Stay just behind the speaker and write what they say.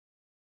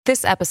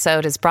This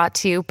episode is brought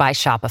to you by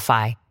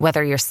Shopify.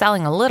 Whether you're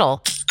selling a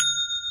little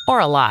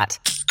or a lot,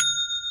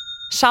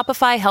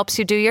 Shopify helps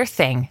you do your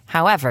thing,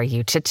 however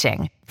you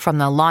cha-ching. From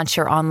the launch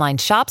your online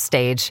shop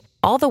stage,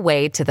 all the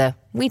way to the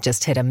we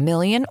just hit 1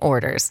 million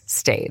orders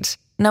stage.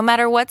 No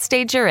matter what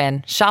stage you're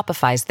in,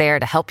 Shopify's there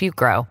to help you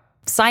grow.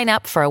 Sign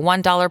up for a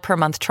 $1 per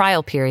month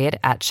trial period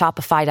at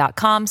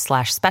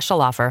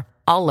shopify.com/special offer,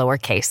 all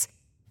lowercase.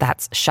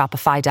 That's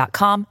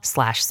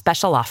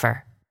shopify.com/special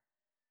offer.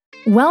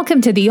 Welcome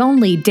to the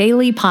only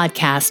daily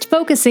podcast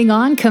focusing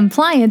on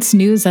compliance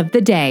news of the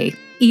day.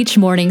 Each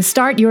morning,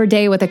 start your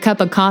day with a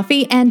cup of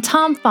coffee and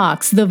Tom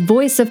Fox, the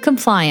voice of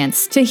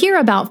compliance, to hear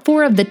about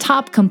 4 of the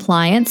top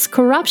compliance,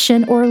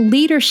 corruption, or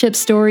leadership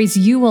stories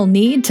you will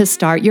need to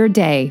start your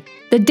day.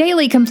 The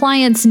Daily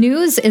Compliance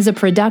News is a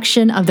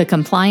production of the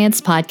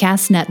Compliance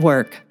Podcast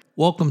Network.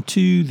 Welcome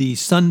to the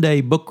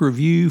Sunday Book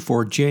Review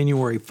for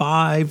January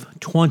 5,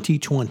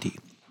 2020.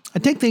 I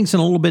take things in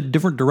a little bit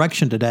different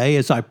direction today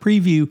as I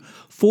preview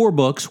 4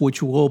 books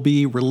which will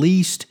be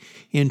released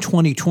in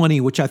 2020,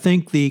 which I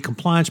think the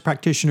compliance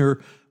practitioner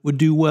would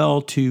do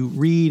well to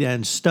read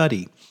and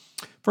study.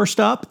 First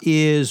up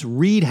is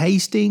Reed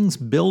Hastings,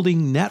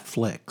 Building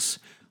Netflix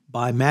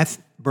by Matt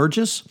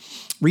Burgess.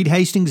 Reed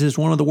Hastings is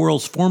one of the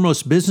world's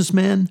foremost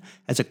businessmen.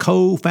 As a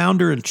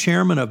co-founder and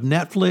chairman of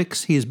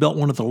Netflix, he has built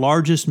one of the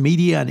largest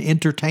media and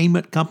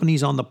entertainment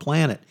companies on the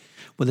planet,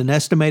 with an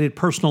estimated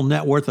personal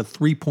net worth of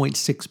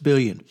 $3.6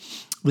 billion.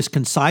 This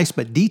concise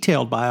but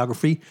detailed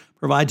biography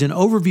provides an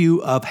overview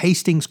of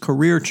Hastings'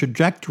 career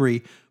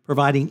trajectory,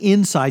 providing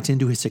insights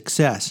into his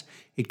success.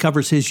 It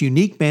covers his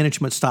unique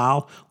management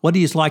style, what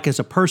he is like as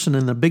a person,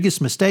 and the biggest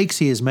mistakes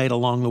he has made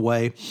along the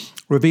way,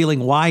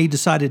 revealing why he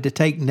decided to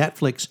take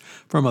Netflix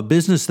from a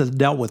business that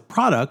dealt with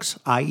products,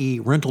 i.e.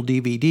 rental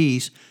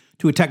DVDs,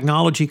 to a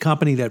technology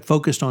company that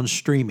focused on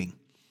streaming.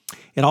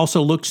 It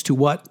also looks to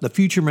what the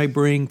future may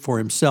bring for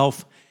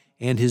himself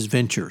and his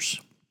ventures.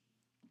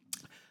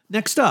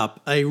 Next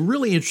up, a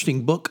really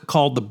interesting book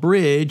called The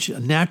Bridge,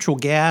 Natural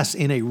Gas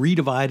in a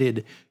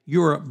Redivided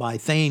Europe by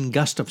Thane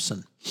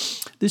Gustafsson.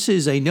 This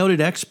is a noted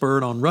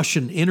expert on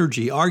Russian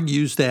energy,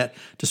 argues that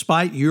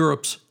despite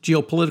Europe's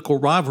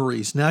geopolitical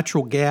rivalries,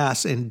 natural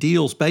gas and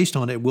deals based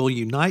on it will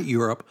unite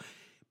Europe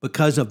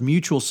because of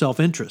mutual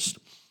self-interest.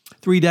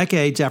 3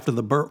 decades after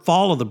the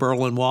fall of the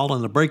Berlin Wall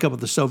and the breakup of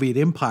the Soviet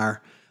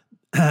Empire,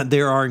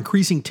 there are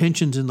increasing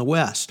tensions in the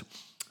West.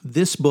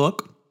 This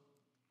book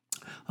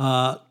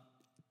argues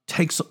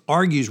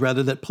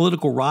that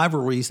political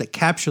rivalries that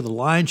capture the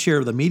lion's share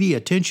of the media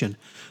attention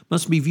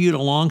must be viewed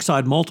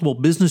alongside multiple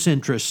business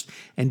interests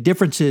and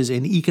differences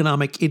in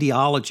economic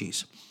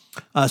ideologies.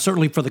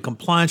 Certainly for the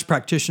compliance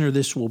practitioner,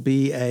 this will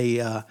be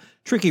a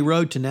tricky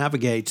road to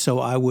navigate, so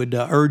I would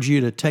urge you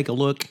to take a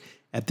look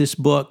at this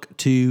book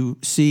to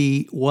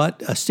see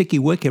what a sticky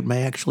wicket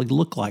may actually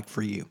look like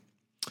for you.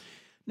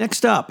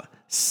 Next up,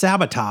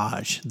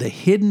 Sabotage, The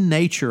Hidden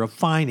Nature of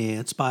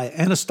Finance by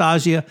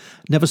Anastasia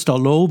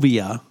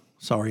Nevestolovia.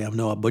 Sorry, I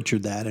know I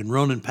butchered that, and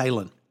Ronan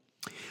Palin.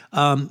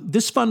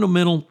 This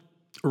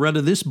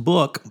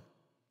book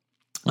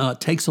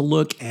takes a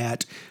look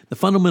at the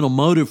fundamental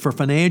motive for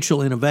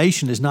financial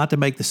innovation is not to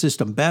make the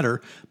system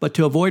better, but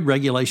to avoid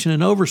regulation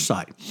and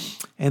oversight.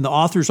 And the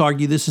authors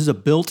argue this is a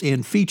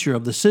built-in feature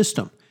of the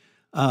system.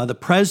 The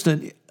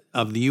president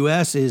of the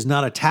U.S. is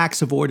not a tax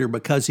avoider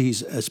because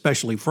he's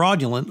especially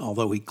fraudulent,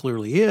 although he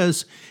clearly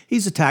is.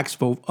 He's a tax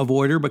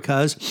avoider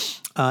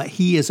because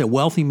he is a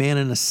wealthy man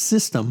in a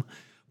system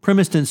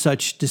premised in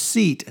such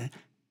deceit,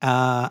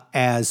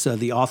 as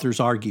the authors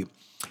argue.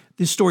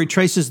 This story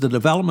traces the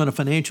development of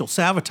financial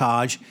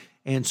sabotage,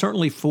 and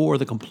certainly for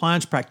the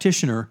compliance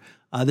practitioner,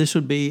 this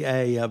would be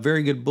a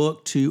very good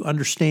book to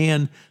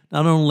understand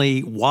not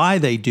only why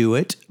they do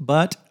it,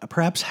 but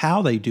perhaps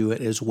how they do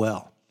it as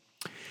well.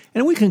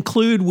 And we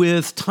conclude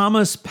with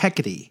Thomas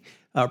Piketty.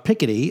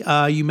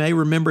 You may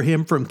remember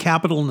him from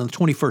Capital in the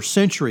 21st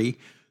Century,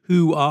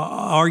 who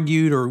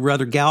argued, or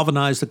rather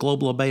galvanized, the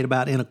global debate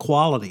about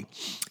inequality.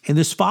 In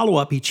this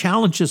follow-up, he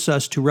challenges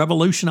us to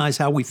revolutionize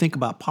how we think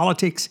about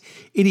politics,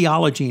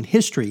 ideology, and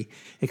history,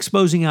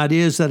 exposing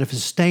ideas that have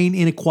sustained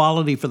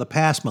inequality for the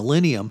past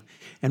millennium,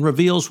 and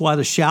reveals why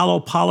the shallow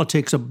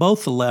politics of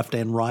both the left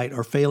and right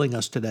are failing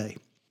us today.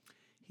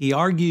 He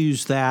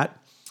argues that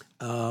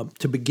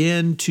to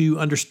begin to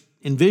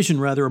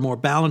envision a more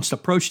balanced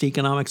approach to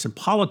economics and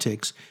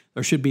politics,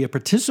 there should be a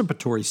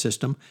participatory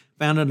system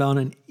founded on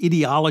an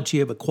ideology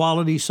of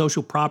equality,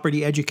 social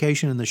property,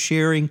 education, and the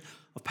sharing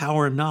of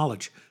power and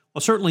knowledge.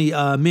 While certainly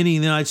many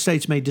in the United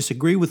States may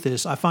disagree with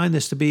this, I find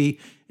this to be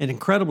an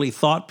incredibly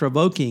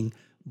thought-provoking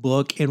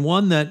book, and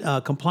one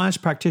that compliance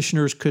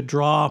practitioners could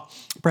draw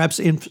perhaps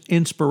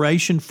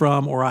inspiration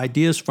from or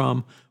ideas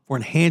from for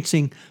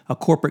enhancing a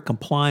corporate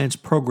compliance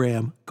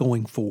program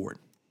going forward.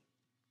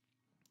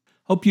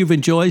 Hope you've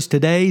enjoyed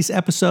today's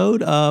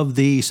episode of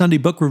the Sunday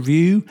Book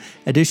Review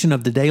edition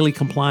of the Daily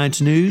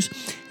Compliance News,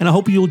 and I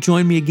hope you'll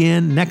join me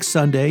again next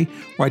Sunday,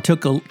 where I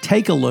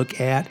take a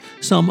look at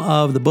some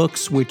of the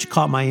books which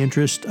caught my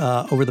interest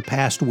over the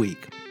past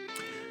week.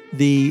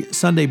 The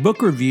Sunday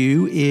Book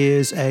Review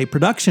is a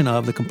production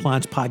of the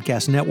Compliance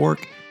Podcast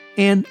Network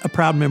and a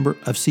proud member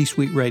of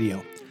C-Suite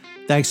Radio.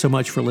 Thanks so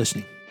much for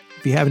listening.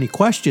 If you have any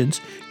questions,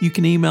 you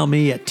can email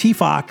me at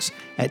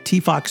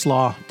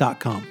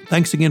tfox@tfoxlaw.com.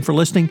 Thanks again for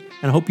listening,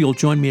 and I hope you'll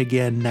join me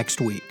again next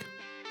week.